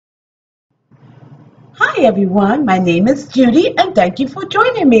Hi everyone, my name is Judy and thank you for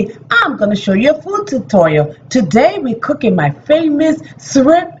joining me. I'm going to show you a food tutorial. Today we're cooking my famous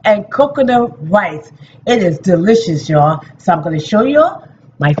shrimp and coconut rice. It is delicious, y'all. So I'm going to show you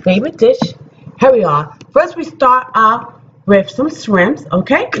my favorite dish. Here we are. First we start out with some shrimps,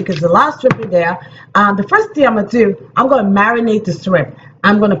 okay? Because there's a lot of shrimp in there. The first thing I'm going to do, I'm going to marinate the shrimp.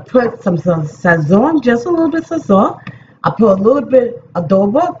 I'm going to put some sazon, just a little bit sazon. I put a little bit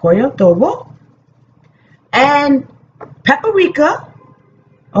adobo, goya adobo. And paprika,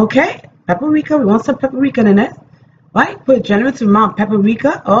 okay? Paprika, we want some paprika in it, right? Put a generous amount of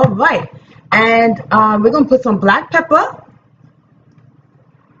paprika, all right. And we're gonna put some black pepper.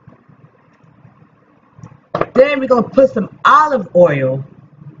 Then we're gonna put some olive oil.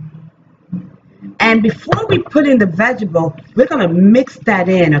 And before we put in the vegetable, we're gonna mix that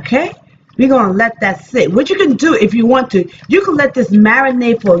in, okay? We're gonna let that sit. What you can do if you want to, you can let this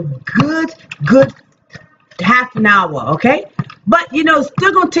marinate for a good half an hour, okay? But you know, it's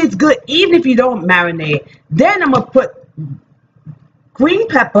still gonna taste good even if you don't marinate. Then I'm gonna put green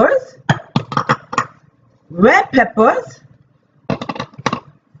peppers, red peppers,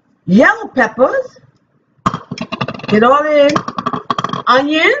 yellow peppers, get all in,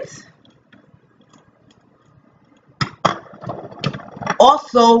 onions,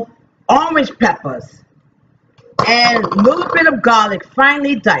 also orange peppers, and a little bit of garlic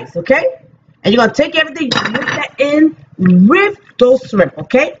finely diced, okay? And you're going to take everything, you mix that in with those shrimp,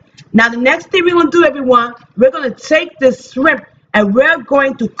 okay? Now, the next thing we're going to do, everyone, we're going to take this shrimp and we're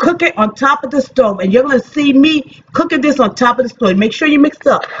going to cook it on top of the stove. And you're going to see me cooking this on top of the stove. Make sure you mix it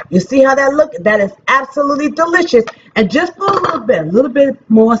up. You see how that looks? That is absolutely delicious. And just for a little bit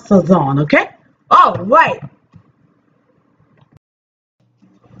more sazon, okay? All right.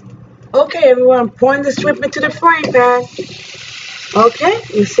 Okay, everyone, I'm pouring the shrimp into the frying pan. Okay,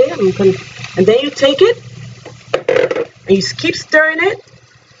 you see, and then you take it and you keep stirring it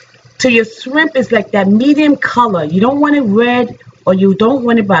till your shrimp is like that medium color. You don't want it red or you don't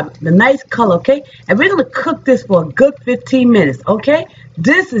want it by the nice color, okay? And we're going to cook this for a good 15 minutes, okay?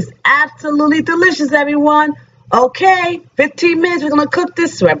 This is absolutely delicious, everyone. Okay, 15 minutes, we're going to cook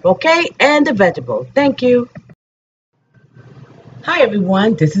this shrimp, okay? And the vegetable. Thank you. Hi,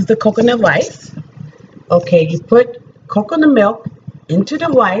 everyone. This is the coconut rice. Okay, you put coconut milk into the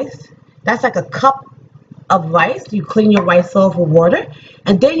rice. That's like a cup of rice. You clean your rice off with water,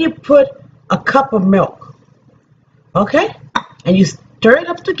 and then you put a cup of milk, okay? And you stir it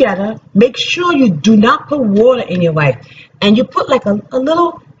up together. Make sure you do not put water in your rice, and you put like a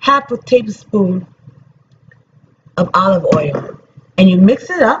little half a tablespoon of olive oil, and you mix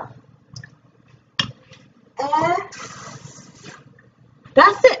it up, and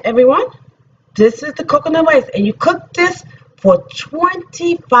that's it, everyone. This is the coconut rice, and you cook this for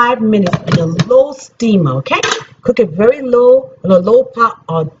 25 minutes in a low steamer, okay? Cook it very low in a low pot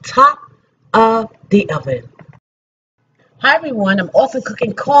on top of the oven. Hi, everyone. I'm also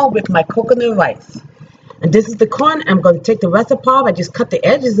cooking corn with my coconut rice. And this is the corn. I'm going to take the rest apart. I just cut the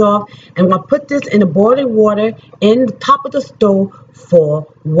edges off. And I'm going to put this in the boiling water in the top of the stove for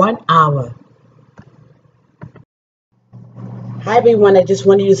 1 hour. Hi everyone, I just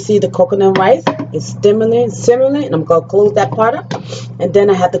wanted you to see the coconut rice. It's simmering, and I'm going to close that part up. And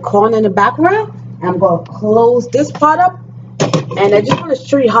then I have the corn in the background. And I'm going to close this part up. And I just want to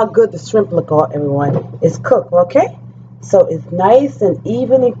show you how good the shrimp look, everyone. It's cooked, okay? So it's nice and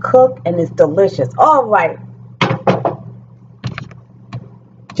evenly cooked, and it's delicious. All right.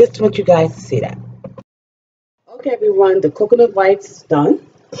 Just want you guys to see that. Okay, everyone, the coconut rice is done.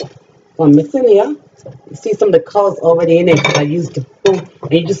 I'm mixing here. You see some of the colors already in it because I used the spoon.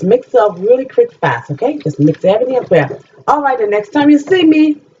 And you just mix it up really quick, fast, okay? Just mix everything up there. All right, the next time you see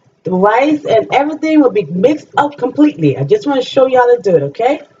me, the rice and everything will be mixed up completely. I just want to show you how to do it,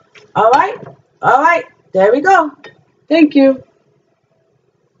 okay? All right, there we go. Thank you.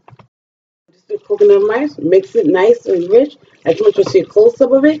 Just do coconut rice, mix it nice and rich. I just want you to see a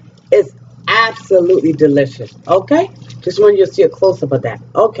close-up of it. It's absolutely delicious, okay? Just want you to see a close-up of that.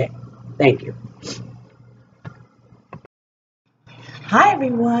 Okay, thank you. Hi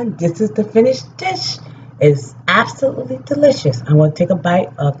everyone, this is the finished dish. It's absolutely delicious. I want to take a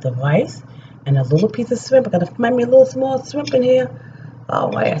bite of the rice and a little piece of shrimp. I'm going to find me a little small shrimp in here.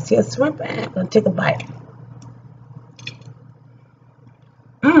 All right, I see a shrimp and I'm going to take a bite.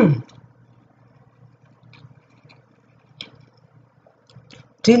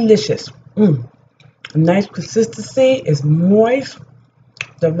 Delicious. Nice consistency. It's moist.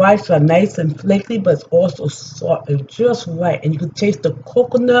 The rice are nice and flaky, but it's also soft and just right. And you can taste the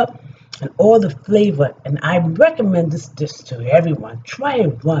coconut and all the flavor. And I recommend this dish to everyone. Try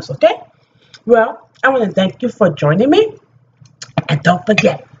it once, okay? Well, I want to thank you for joining me. And don't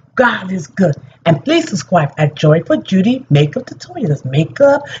forget, God is good. And please subscribe at Joy for Judy Makeup Tutorials. There's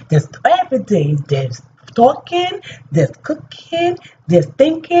makeup, there's every day. There's talking, there's cooking, there's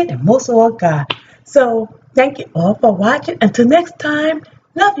thinking, and most of all, God. So thank you all for watching. Until next time,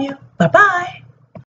 love you. Bye-bye.